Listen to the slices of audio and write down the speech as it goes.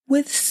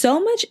With so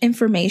much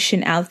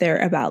information out there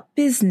about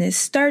business,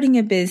 starting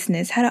a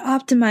business, how to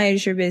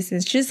optimize your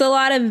business, just a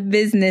lot of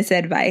business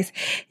advice,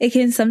 it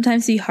can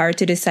sometimes be hard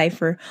to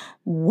decipher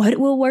what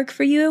will work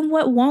for you and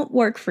what won't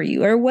work for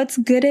you, or what's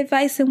good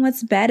advice and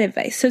what's bad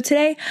advice. So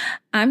today,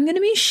 I'm going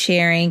to be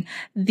sharing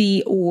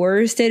the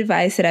worst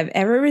advice that I've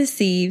ever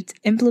received,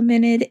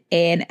 implemented,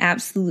 and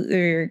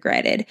absolutely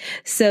regretted.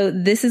 So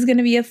this is going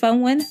to be a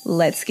fun one.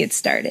 Let's get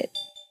started.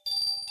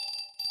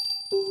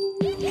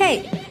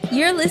 Hey,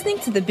 you're listening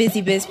to the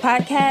Busy Biz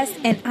Podcast,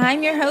 and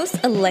I'm your host,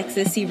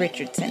 Alexis C.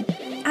 Richardson.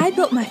 I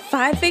built my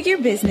 5-figure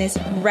business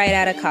right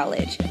out of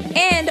college,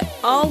 and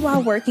all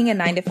while working a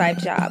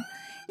 9-to-5 job.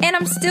 And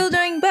I'm still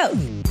doing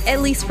both,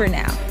 at least for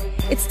now.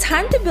 It's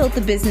time to build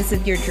the business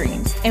of your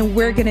dreams, and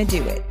we're going to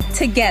do it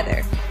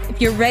together. If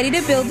you're ready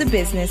to build a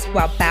business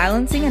while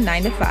balancing a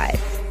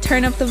 9-to-5,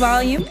 turn up the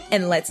volume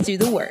and let's do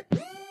the work.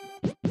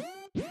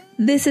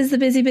 This is the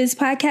Busy Biz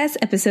Podcast,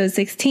 episode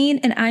 16,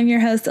 and I'm your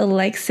host,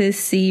 Alexis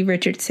C.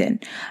 Richardson.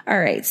 All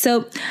right,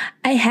 so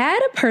I had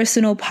a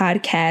personal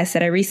podcast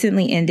that I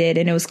recently ended,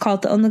 and it was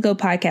called the On the Go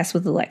Podcast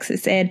with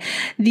Alexis. And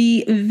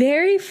the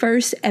very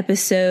first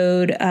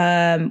episode,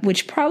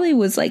 which probably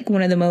was like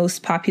one of the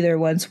most popular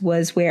ones,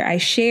 was where I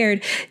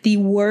shared the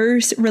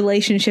worst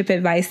relationship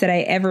advice that I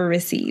ever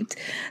received.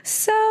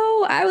 So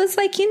I was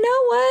like, you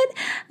know what?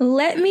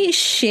 Let me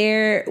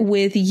share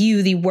with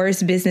you the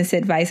worst business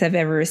advice I've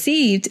ever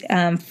received.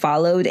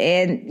 Followed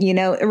and,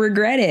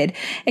 regretted,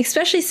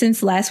 especially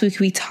since last week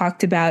we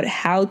talked about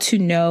how to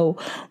know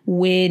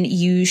when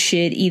you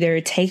should either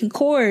take a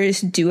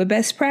course, do a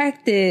best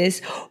practice,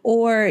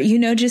 or,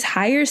 just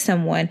hire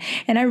someone.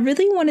 And I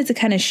really wanted to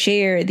kind of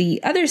share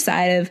the other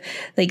side of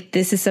like,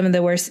 this is some of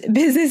the worst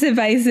business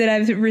advice that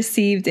I've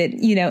received and,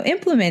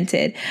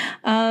 implemented.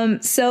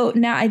 So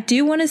now I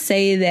do want to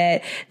say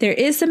that there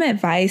is some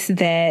advice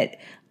that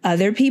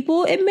other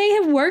people, it may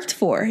have worked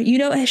for,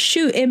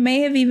 it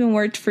may have even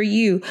worked for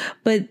you,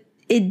 but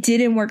it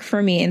didn't work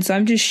for me. And so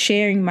I'm just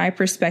sharing my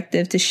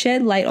perspective to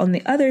shed light on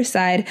the other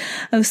side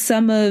of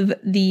some of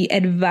the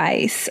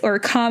advice or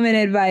common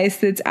advice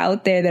that's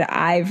out there that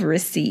I've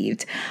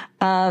received.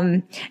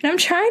 And I'm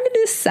trying to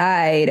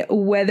decide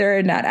whether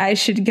or not I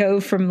should go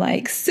from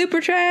like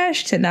super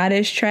trash to not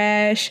as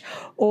trash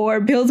or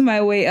build my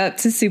way up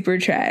to super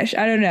trash.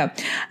 I don't know.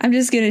 I'm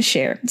just going to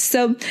share.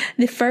 So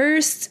the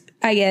first,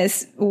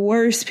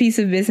 worst piece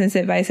of business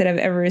advice that I've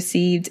ever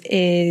received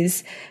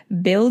is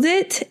build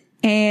it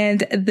and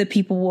the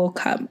people will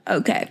come.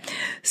 Okay.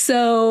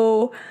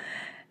 So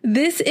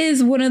this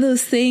is one of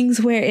those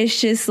things where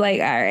it's just like,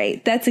 all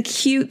right, that's a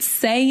cute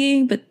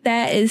saying, but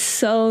that is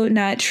so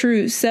not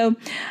true. So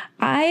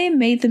I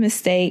made the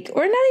mistake,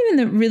 or not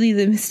even really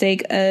the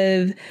mistake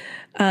of,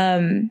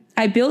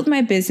 I built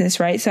my business,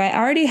 right? So I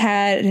already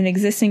had an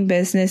existing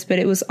business, but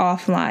it was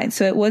offline.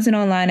 So it wasn't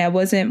online. I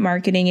wasn't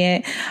marketing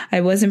it.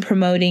 I wasn't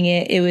promoting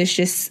it. It was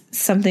just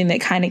something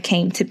that kind of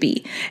came to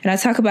be. And I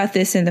talk about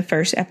this in the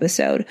first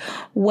episode.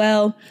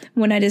 Well,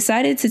 when I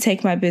decided to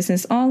take my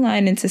business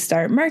online and to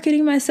start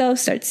marketing myself,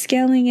 start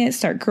scaling it,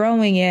 start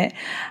growing it,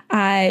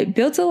 I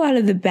built a lot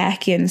of the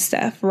back end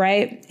stuff,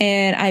 right?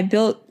 And I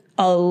built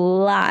a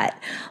lot.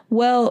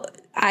 Well,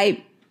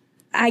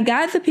 I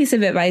got the piece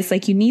of advice,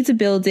 like you need to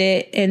build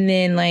it and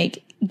then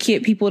like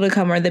get people to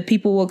come, or the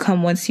people will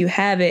come once you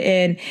have it.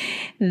 And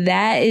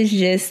that is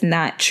just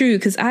not true,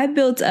 because I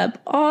built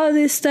up all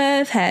this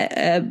stuff, had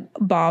a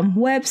bomb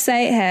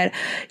website, had,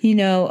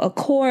 a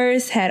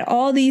course, had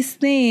all these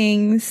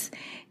things.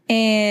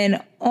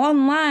 And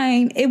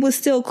online, it was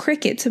still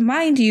crickets.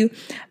 Mind you,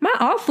 my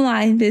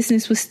offline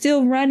business was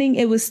still running.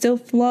 It was still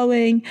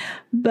flowing.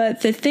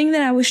 But the thing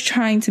that I was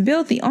trying to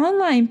build, the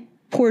online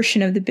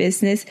portion of the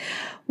business,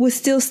 was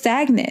still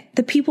stagnant.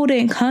 The people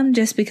didn't come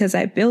just because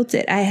I built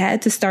it. I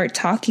had to start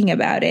talking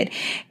about it,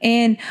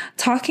 and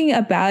talking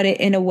about it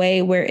in a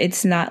way where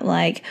it's not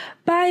like,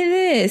 buy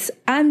this,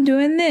 I'm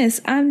doing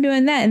this, I'm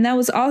doing that. And that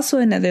was also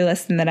another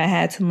lesson that I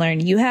had to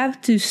learn. You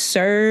have to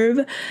serve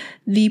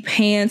the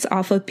pants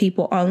off of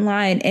people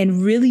online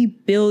and really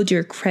build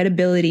your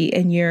credibility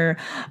and your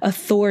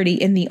authority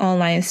in the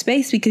online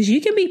space, because you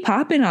can be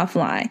popping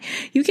offline.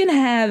 You can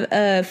have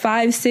a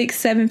 5,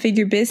 6,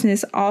 7-figure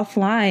business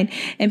offline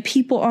and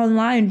people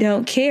online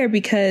don't care,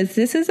 because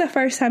this is the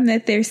first time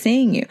that they're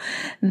seeing you.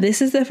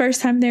 This is the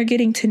first time they're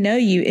getting to know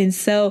you. And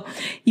so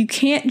you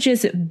can't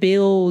just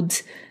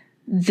build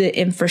the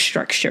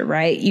infrastructure,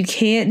 right? You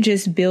can't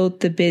just build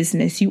the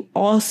business. You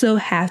also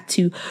have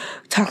to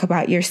talk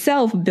about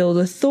yourself, build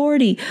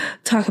authority,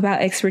 talk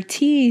about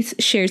expertise,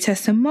 share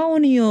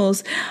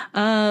testimonials,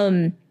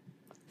 do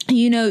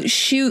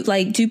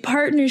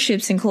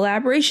partnerships and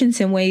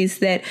collaborations in ways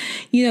that,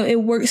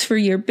 it works for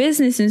your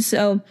business. And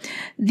so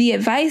the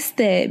advice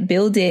that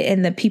build it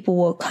and the people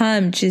will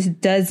come just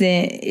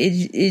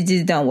it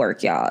just don't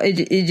work, y'all.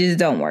 It just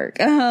don't work.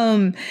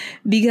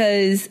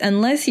 Because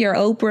unless you're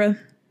Oprah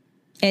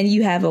and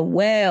you have a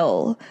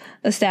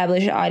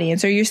well-established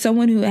audience, or you're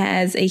someone who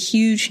has a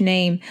huge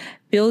name,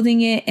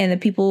 building it and the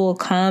people will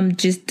come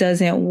just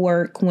doesn't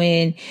work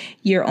when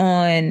you're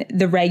on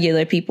the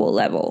regular people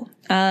level.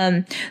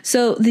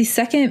 So the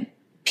second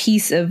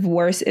piece of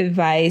worst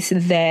advice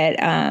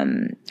that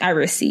I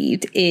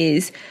received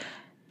is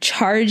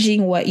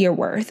charging what you're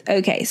worth.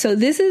 Okay, so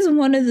this is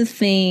one of the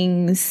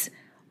things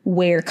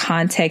where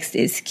context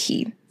is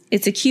key.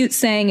 It's a cute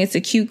saying, it's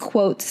a cute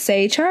quote to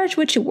say, charge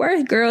what you're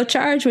worth, girl,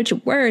 charge what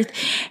you're worth.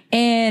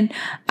 And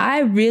I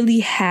really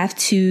have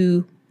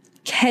to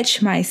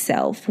catch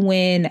myself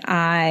when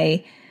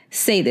I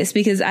say this,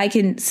 because I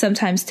can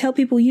sometimes tell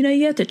people, you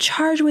have to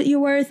charge what you're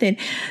worth and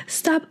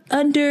stop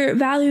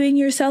undervaluing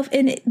yourself.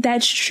 And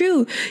that's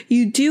true.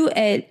 You do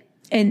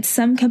in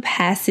some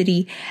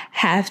capacity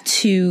have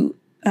to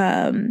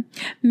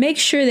make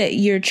sure that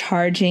you're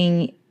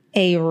charging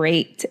a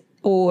rate,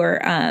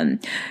 or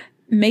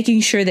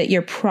making sure that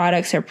your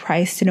products are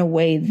priced in a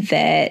way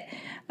that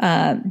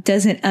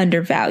doesn't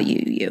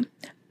undervalue you.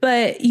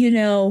 But,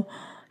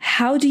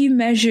 how do you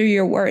measure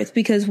your worth?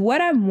 Because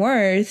what I'm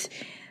worth,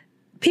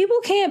 people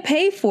can't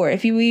pay for it,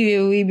 if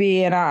we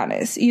being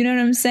honest. You know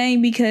what I'm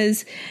saying?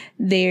 Because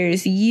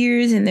there's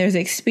years and there's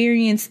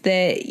experience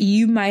that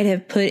you might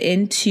have put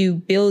into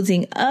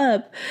building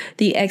up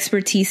the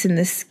expertise and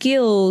the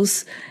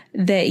skills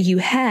that you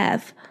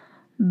have.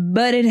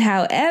 But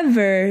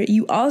however,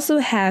 you also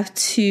have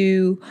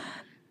to,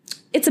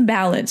 it's a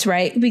balance,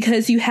 right?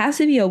 Because you have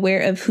to be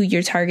aware of who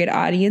your target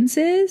audience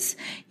is.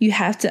 You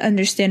have to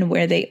understand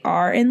where they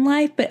are in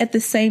life. But at the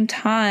same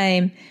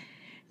time,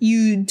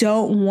 you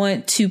don't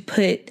want to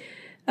put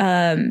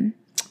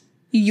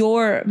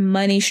your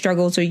money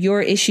struggles or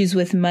your issues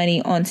with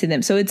money onto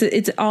them. So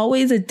it's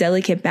always a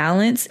delicate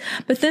balance.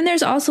 But then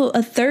there's also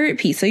a third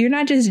piece. So you're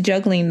not just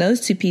juggling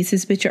those two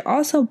pieces, but you're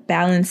also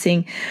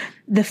balancing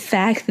the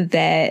fact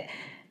that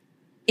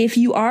if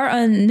you are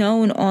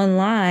unknown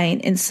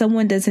online and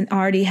someone doesn't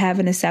already have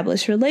an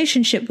established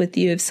relationship with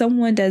you, if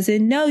someone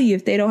doesn't know you,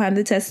 if they don't have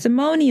the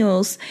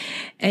testimonials,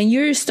 and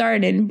you're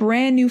starting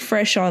brand new,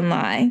 fresh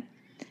online,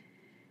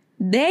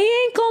 they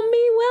ain't gonna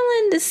be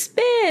willing to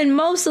spend,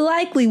 most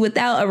likely,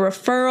 without a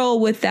referral,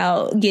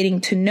 without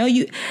getting to know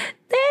you.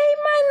 They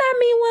might not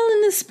be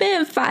willing to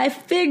spend 5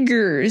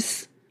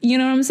 figures. You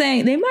know what I'm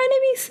saying? They might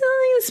not be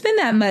willing to spend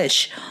that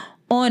much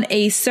on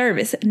a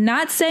service.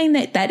 Not saying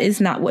that that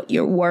is not what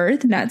you're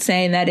worth, not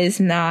saying that is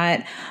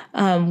not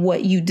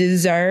what you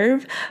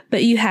deserve,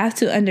 but you have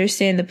to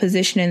understand the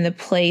position and the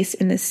place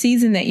and the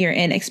season that you're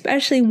in,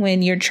 especially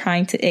when you're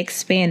trying to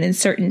expand in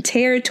certain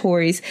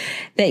territories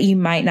that you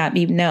might not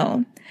be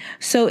known.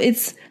 So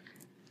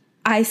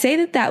I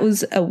say that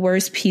was a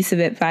worst piece of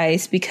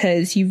advice,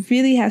 because you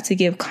really have to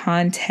give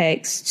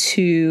context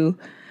to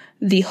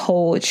the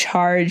whole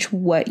charge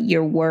what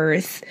you're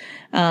worth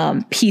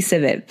piece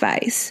of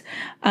advice.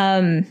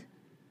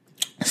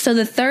 So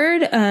the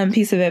third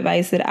piece of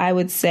advice that I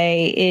would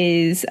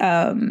say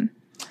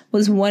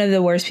was one of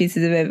the worst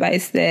pieces of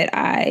advice that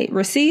I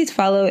received,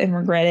 followed, and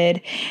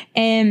regretted.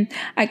 And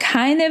I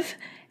kind of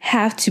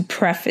have to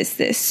preface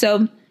this.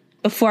 So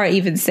before I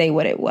even say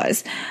what it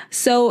was.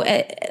 So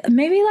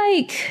maybe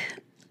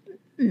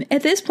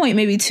at this point,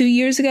 maybe 2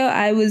 years ago,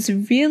 I was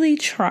really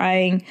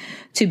trying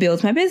to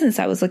build my business.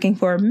 I was looking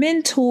for a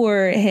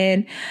mentor,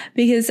 and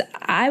because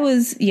I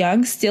was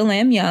young, still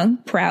am young,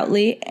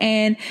 proudly,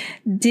 and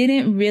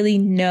didn't really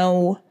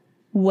know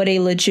what a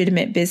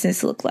legitimate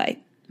business looked like.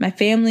 My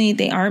family,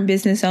 they aren't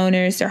business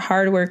owners. They're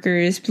hard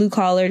workers, blue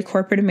collar,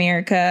 corporate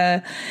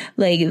America.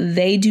 They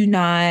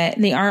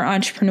aren't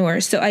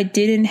entrepreneurs. So I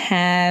didn't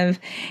have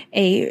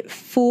a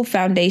full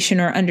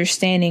foundation or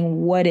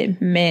understanding what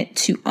it meant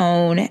to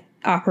own,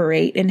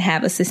 operate, and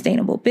have a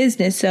sustainable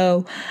business.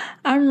 So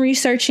I'm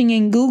researching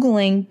and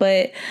Googling,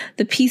 but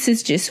the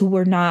pieces just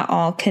were not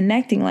all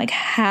connecting. Like,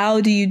 how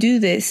do you do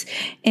this?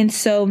 And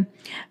so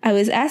I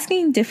was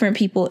asking different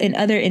people in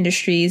other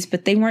industries,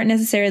 but they weren't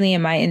necessarily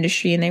in my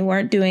industry, and they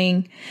weren't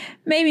doing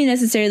maybe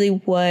necessarily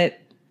what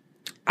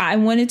I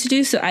wanted to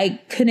do. So I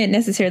couldn't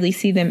necessarily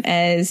see them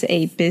as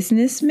a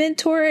business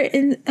mentor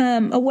in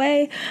a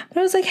way. But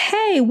I was like,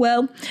 hey,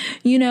 well,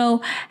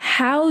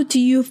 how do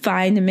you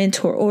find a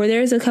mentor? Or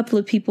there's a couple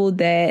of people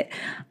that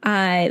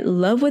I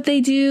love what they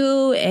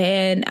do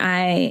and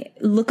I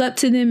look up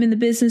to them in the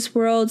business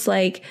world. It's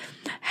like,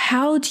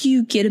 how do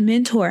you get a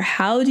mentor?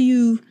 How do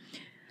you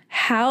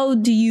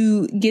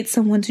get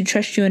someone to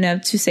trust you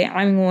enough to say,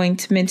 I'm going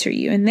to mentor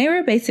you? And they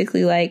were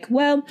basically like,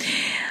 well,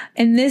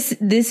 and this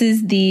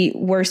is the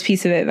worst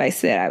piece of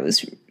advice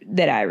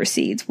that I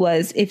received,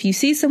 was if you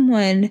see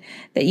someone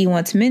that you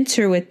want to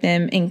mentor with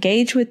them,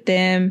 engage with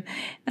them,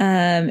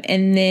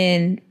 and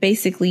then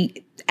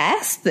basically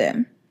ask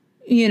them,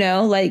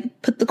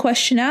 put the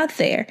question out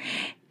there.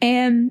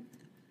 And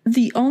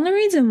the only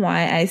reason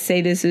why I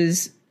say this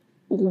is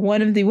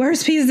one of the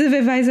worst pieces of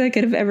advice I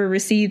could have ever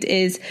received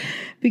is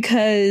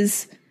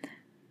because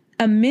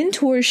a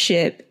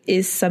mentorship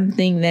is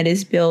something that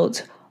is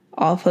built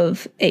off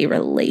of a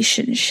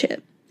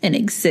relationship, an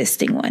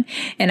existing one.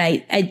 And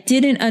I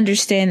didn't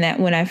understand that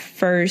when I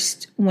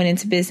first went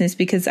into business,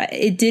 because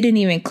it didn't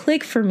even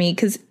click for me,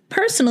 because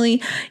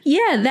personally,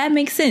 yeah, that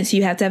makes sense.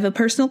 You have to have a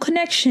personal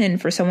connection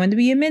for someone to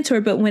be a mentor.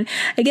 But when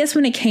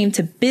it came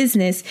to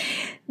business,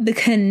 the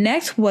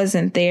connect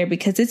wasn't there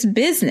because it's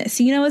business.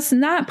 It's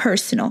not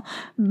personal.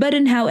 But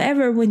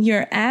however, when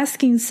you're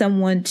asking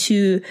someone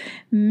to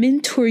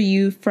mentor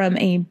you from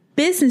a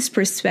business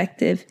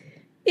perspective,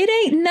 it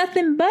ain't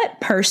nothing but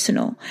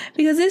personal,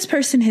 because this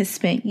person has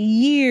spent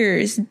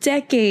years,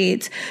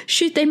 decades,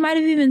 they might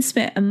have even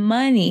spent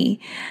money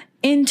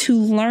into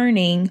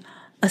learning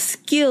a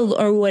skill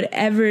or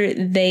whatever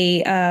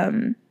they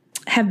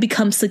have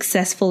become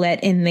successful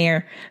at in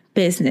their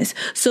business.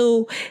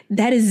 So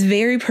that is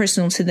very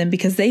personal to them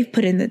because they've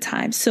put in the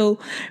time. So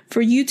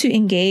for you to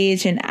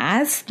engage and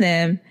ask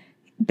them,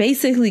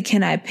 basically,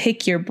 can I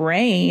pick your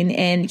brain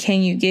and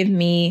can you give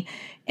me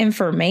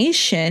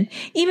information,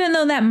 even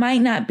though that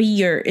might not be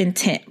your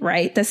intent,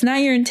 right? That's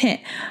not your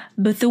intent.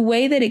 But the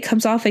way that it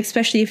comes off,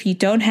 especially if you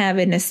don't have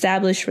an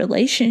established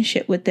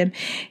relationship with them,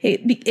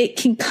 it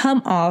can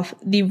come off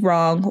the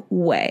wrong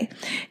way.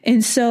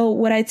 And so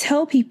what I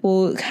tell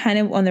people kind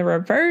of on the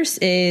reverse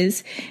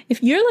is,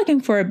 if you're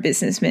looking for a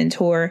business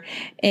mentor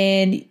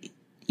and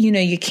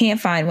you can't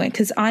find one,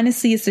 because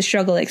honestly, it's a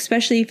struggle,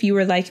 especially if you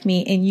were like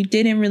me and you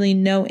didn't really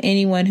know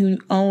anyone who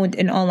owned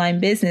an online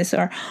business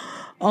or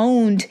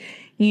owned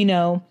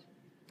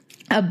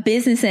a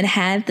business and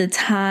had the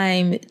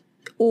time,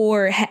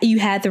 or you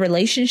had the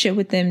relationship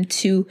with them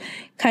to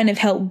kind of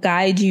help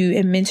guide you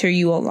and mentor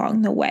you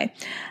along the way.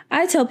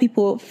 I tell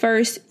people,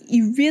 first,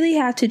 you really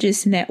have to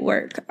just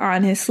network,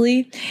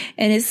 honestly.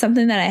 And it's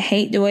something that I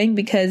hate doing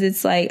because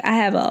it's like I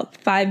have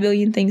 5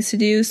 billion things to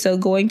do. So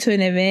going to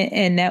an event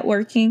and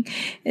networking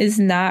is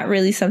not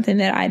really something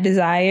that I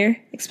desire,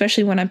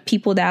 especially when I'm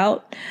peopled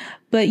out.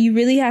 But you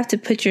really have to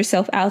put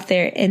yourself out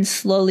there and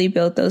slowly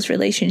build those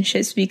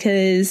relationships,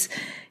 because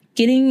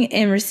getting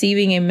and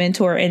receiving a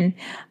mentor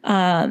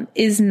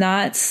is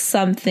not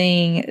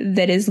something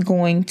that is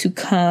going to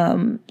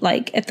come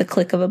like at the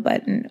click of a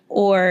button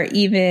or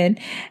even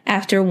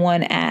after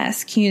one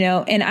ask,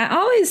 And I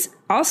always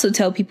also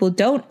tell people,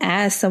 don't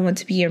ask someone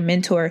to be your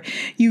mentor.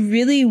 You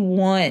really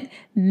want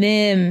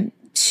them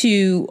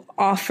to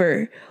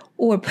offer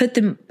or put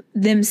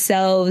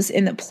themselves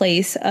in the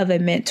place of a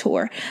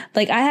mentor.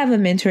 Like, I have a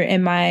mentor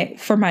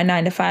for my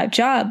 9-to-5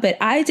 job, but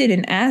I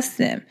didn't ask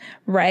them,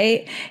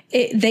 right?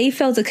 They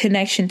felt a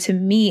connection to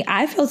me.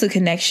 I felt a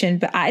connection,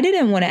 but I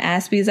didn't want to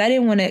ask because I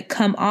didn't want to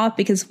come off,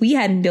 because we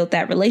hadn't built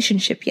that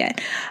relationship yet.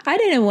 I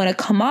didn't want to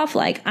come off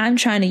like I'm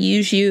trying to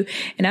use you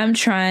and I'm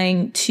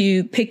trying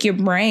to pick your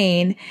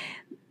brain.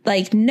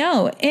 Like,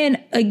 no.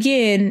 And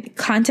again,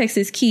 context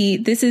is key.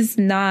 This is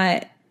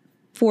not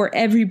for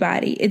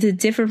everybody. It's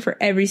different for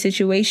every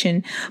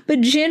situation. But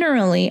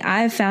generally,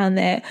 I've found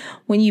that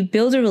when you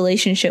build a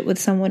relationship with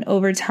someone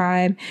over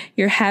time,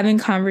 you're having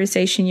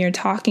conversation, you're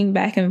talking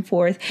back and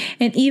forth.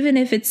 And even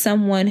if it's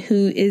someone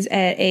who is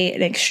at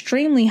an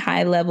extremely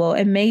high level,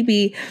 and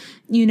maybe,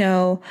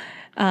 you've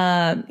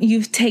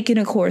taken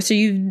a course or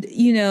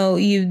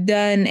you've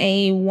done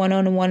a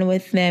one-on-one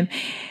with them,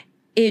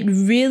 it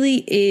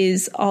really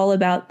is all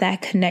about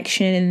that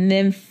connection and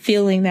them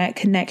feeling that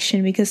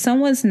connection, because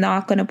someone's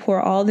not going to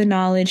pour all the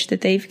knowledge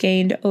that they've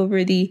gained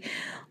over the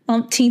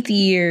umpteenth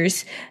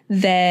years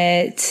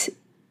that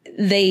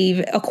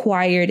they've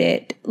acquired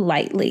it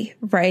lightly,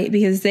 right?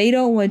 Because they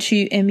don't want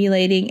you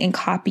emulating and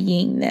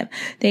copying them.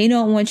 They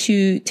don't want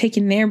you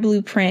taking their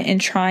blueprint and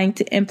trying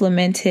to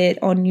implement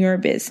it on your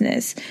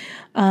business.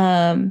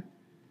 And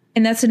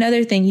that's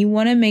another thing. You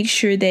want to make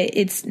sure that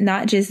it's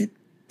not just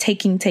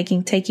taking.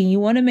 You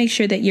want to make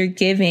sure that you're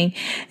giving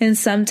in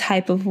some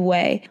type of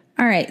way.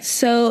 All right.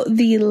 So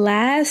the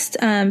last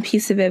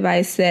piece of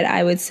advice that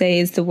I would say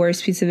is the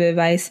worst piece of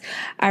advice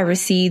I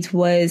received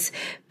was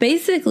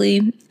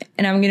basically,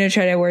 and I'm going to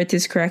try to word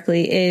this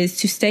correctly, is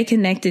to stay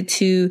connected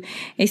to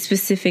a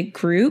specific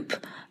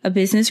group, a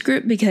business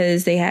group,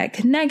 because they had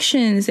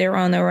connections, they were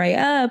on their way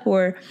up,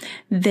 or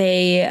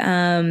they,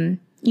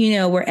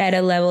 were at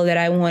a level that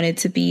I wanted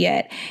to be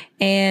at.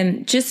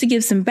 And just to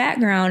give some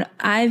background,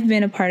 I've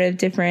been a part of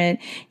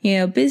different,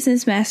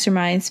 business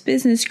masterminds,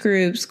 business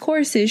groups,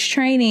 courses,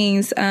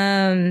 trainings,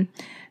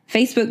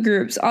 Facebook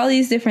groups, all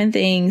these different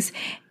things.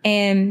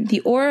 And the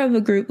aura of a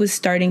group was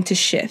starting to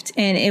shift,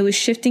 and it was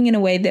shifting in a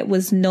way that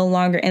was no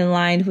longer in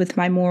line with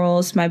my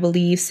morals, my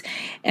beliefs,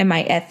 and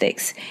my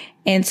ethics.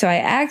 And so I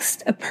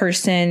asked a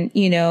person,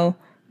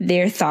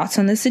 their thoughts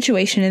on the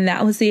situation. And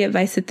that was the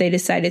advice that they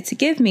decided to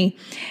give me.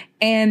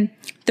 And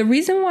the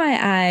reason why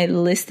I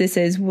list this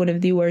as one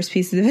of the worst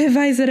pieces of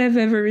advice that I've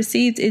ever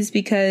received is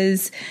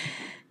because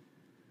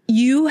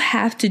you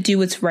have to do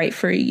what's right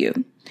for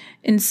you.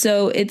 And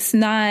so it's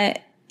not,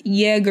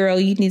 yeah, girl,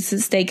 you need to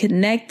stay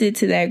connected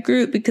to that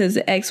group because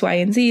of X, Y,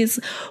 and Z. It's,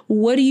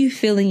 what do you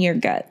feel in your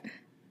gut?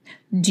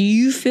 Do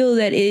you feel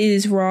that it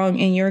is wrong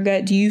in your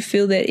gut? Do you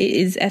feel that it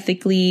is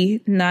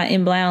ethically not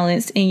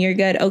imbalanced in your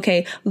gut?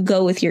 Okay,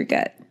 go with your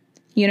gut.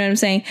 You know what I'm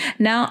saying?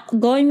 Now,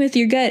 going with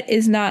your gut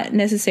is not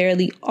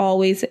necessarily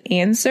always the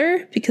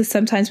answer, because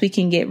sometimes we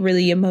can get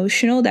really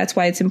emotional. That's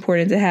why it's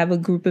important to have a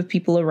group of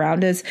people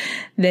around us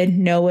that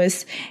know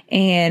us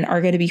and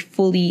are going to be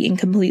fully and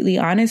completely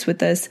honest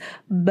with us.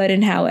 But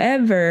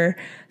however,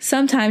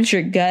 sometimes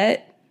your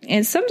gut,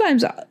 and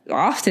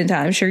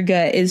oftentimes your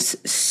gut is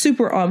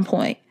super on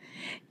point.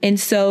 And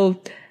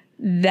so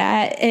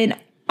and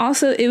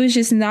also it was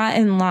just not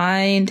in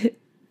line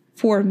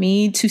for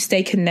me to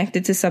stay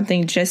connected to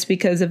something just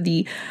because of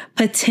the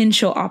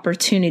potential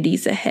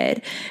opportunities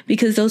ahead,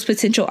 because those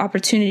potential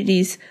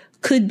opportunities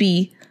could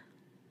be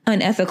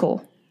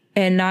unethical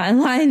and not in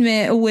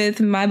alignment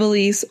with my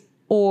beliefs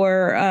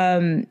or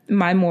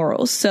my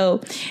morals.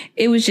 So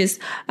it was just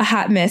a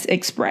hot mess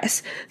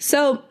express.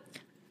 So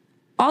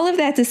all of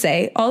that to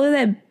say, all of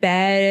that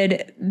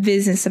bad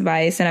business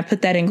advice, and I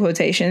put that in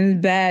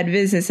quotations, bad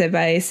business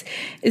advice,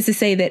 is to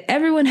say that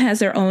everyone has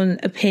their own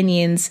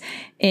opinions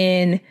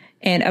in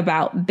and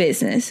about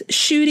business.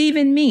 Shoot,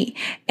 even me.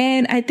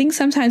 And I think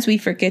sometimes we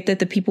forget that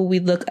the people we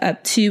look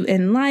up to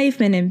in life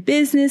and in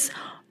business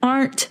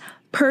aren't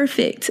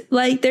perfect.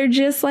 Like, they're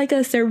just like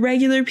us. They're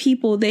regular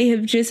people. They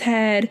have just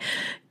had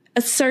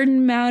a certain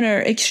amount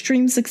or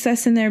extreme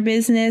success in their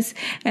business,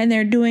 and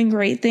they're doing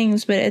great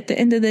things. But at the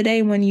end of the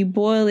day, when you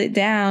boil it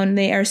down,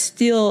 they are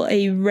still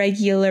a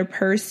regular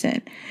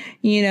person.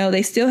 You know,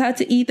 they still have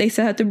to eat. They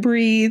still have to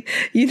breathe.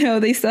 You know,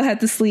 they still have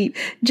to sleep,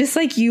 just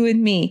like you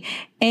and me.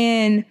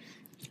 And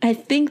I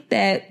think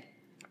that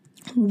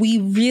we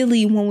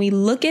really, when we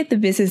look at the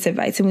business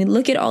advice and we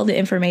look at all the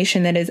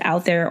information that is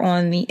out there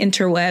on the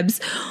interwebs,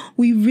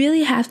 we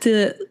really have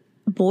to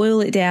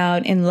boil it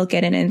down and look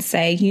at it and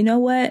say, you know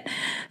what?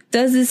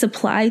 Does this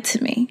apply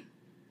to me?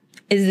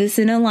 Is this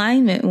in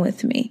alignment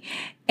with me?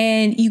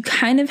 And you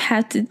kind of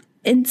have to,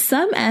 in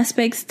some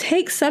aspects,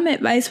 take some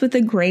advice with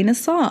a grain of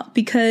salt,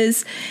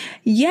 because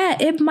yeah,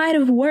 it might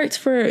have worked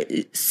for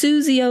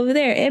Susie over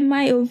there. It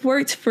might have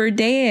worked for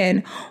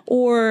Dan,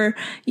 or,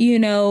 you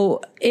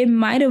know, it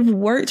might have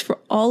worked for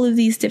all of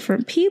these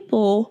different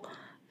people,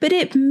 but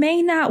it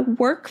may not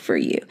work for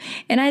you.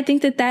 And I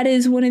think that that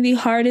is one of the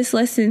hardest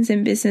lessons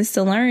in business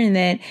to learn,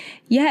 that,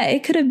 yeah,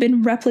 it could have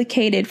been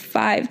replicated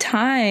 5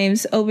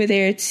 times over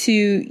there to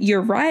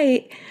your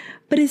right,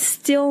 but it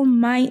still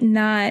might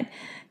not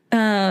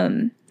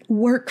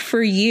work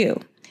for you.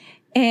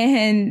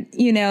 And,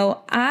 you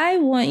know, I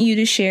want you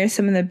to share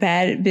some of the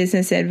bad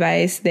business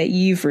advice that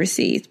you've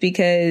received,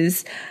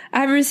 because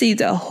I've received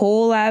a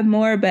whole lot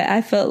more, but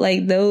I felt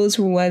like those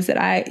were ones that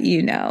I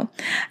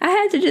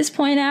had to just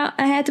point out.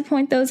 I had to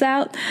point those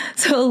out.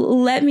 So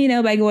let me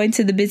know by going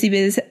to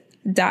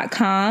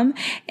thebusybiz.com,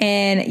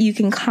 and you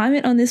can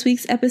comment on this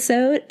week's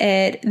episode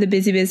at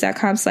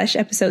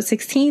thebusybiz.com/episode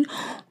 16,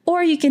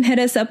 or you can hit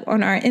us up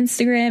on our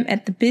Instagram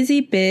at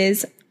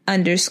thebusybiz_.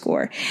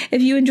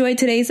 If you enjoyed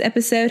today's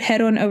episode, head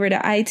on over to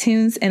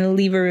iTunes and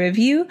leave a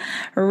review,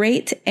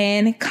 rate,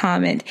 and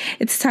comment.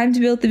 It's time to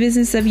build the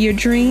business of your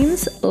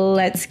dreams.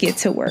 Let's get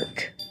to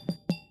work.